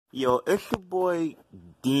Yo, it's your boy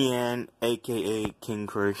Dean, aka King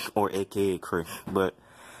Chris, or aka Chris. But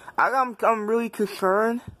I'm really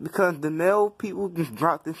concerned because the mail people just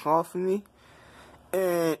dropped this off of me,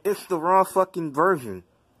 and it's the wrong fucking version.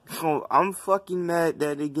 So I'm fucking mad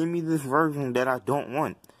that they gave me this version that I don't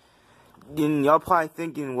want. Then y'all probably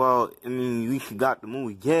thinking, well, I mean, we should got the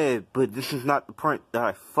movie. Yeah, but this is not the print that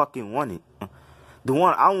I fucking wanted. The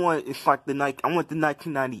one I want is like I want the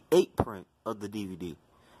 1998 print of the DVD.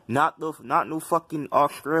 Not no fucking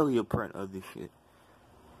Australia print of this shit.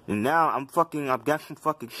 And now I've got some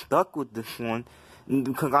fucking stuck with this one.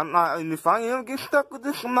 Because I'm not, and if I am get stuck with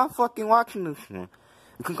this, I'm not fucking watching this one.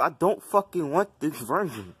 Because I don't fucking want this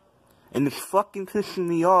version. And it's fucking pissing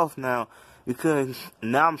me off now. Because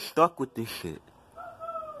now I'm stuck with this shit.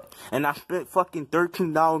 And I spent fucking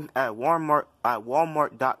 $13 at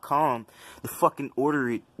Walmart.com to fucking order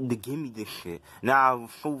it to give me this shit. Now I'm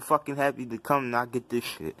so fucking happy to come and I get this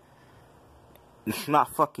shit. It's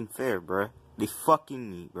not fucking fair, bruh. They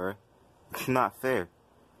fucking me, bruh. It's not fair.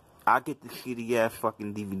 I get the shitty ass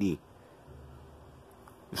fucking DVD.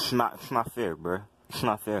 It's not fair, bruh. It's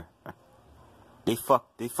not fair. They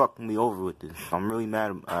fucked me over with this. I'm really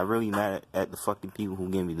mad at the fucking people who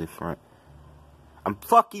gave me this front. I'm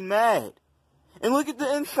fucking mad. And look at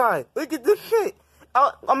the inside. Look at this shit.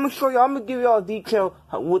 I'm gonna show y'all. I'm gonna give y'all detail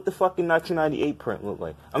what the fucking 1998 print look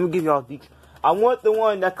like. I'm gonna give y'all detail. I want the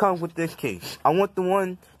one that comes with this case. I want the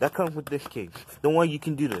one that comes with this case. The one you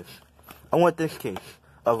can do this. I want this case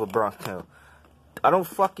of a Bronx Tale. I don't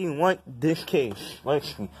fucking want this case.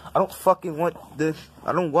 Let's see. I don't fucking want this.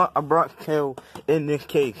 I don't want a Bronx Tale in this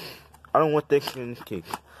case. I don't want this in this case.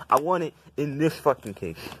 I want it in this fucking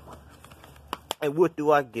case. And what do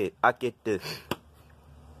I get? I get this.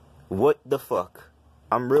 What the fuck?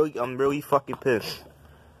 I'm really fucking pissed.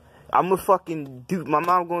 I'm gonna fucking do. My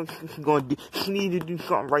mom she need to do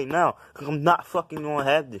something right now. Cause I'm not fucking gonna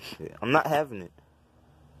have this shit. I'm not having it.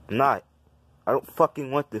 I'm not. I don't fucking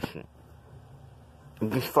want this one. I'm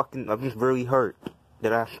just really hurt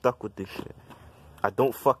that I'm stuck with this shit. I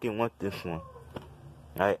don't fucking want this one.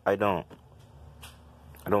 I don't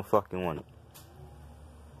fucking want it.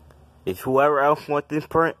 If whoever else wants this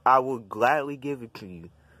print, I will gladly give it to you.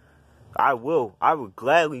 I will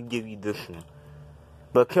gladly give you this one.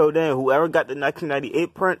 But till then, whoever got the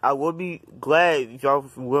 1998 print, I will be glad if y'all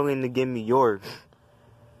willing to give me yours.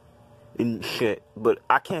 And shit. But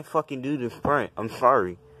I can't fucking do this print. I'm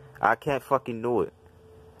sorry. I can't fucking do it.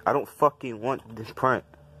 I don't fucking want this print.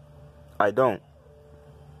 I don't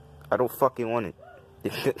fucking want it.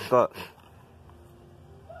 This shit sucks.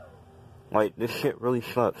 Like, this shit really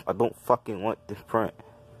sucks. I don't fucking want this print.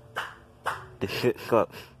 This shit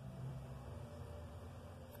sucks.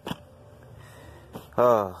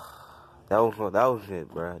 That was it,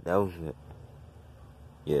 bruh. That was it.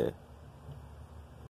 Yeah.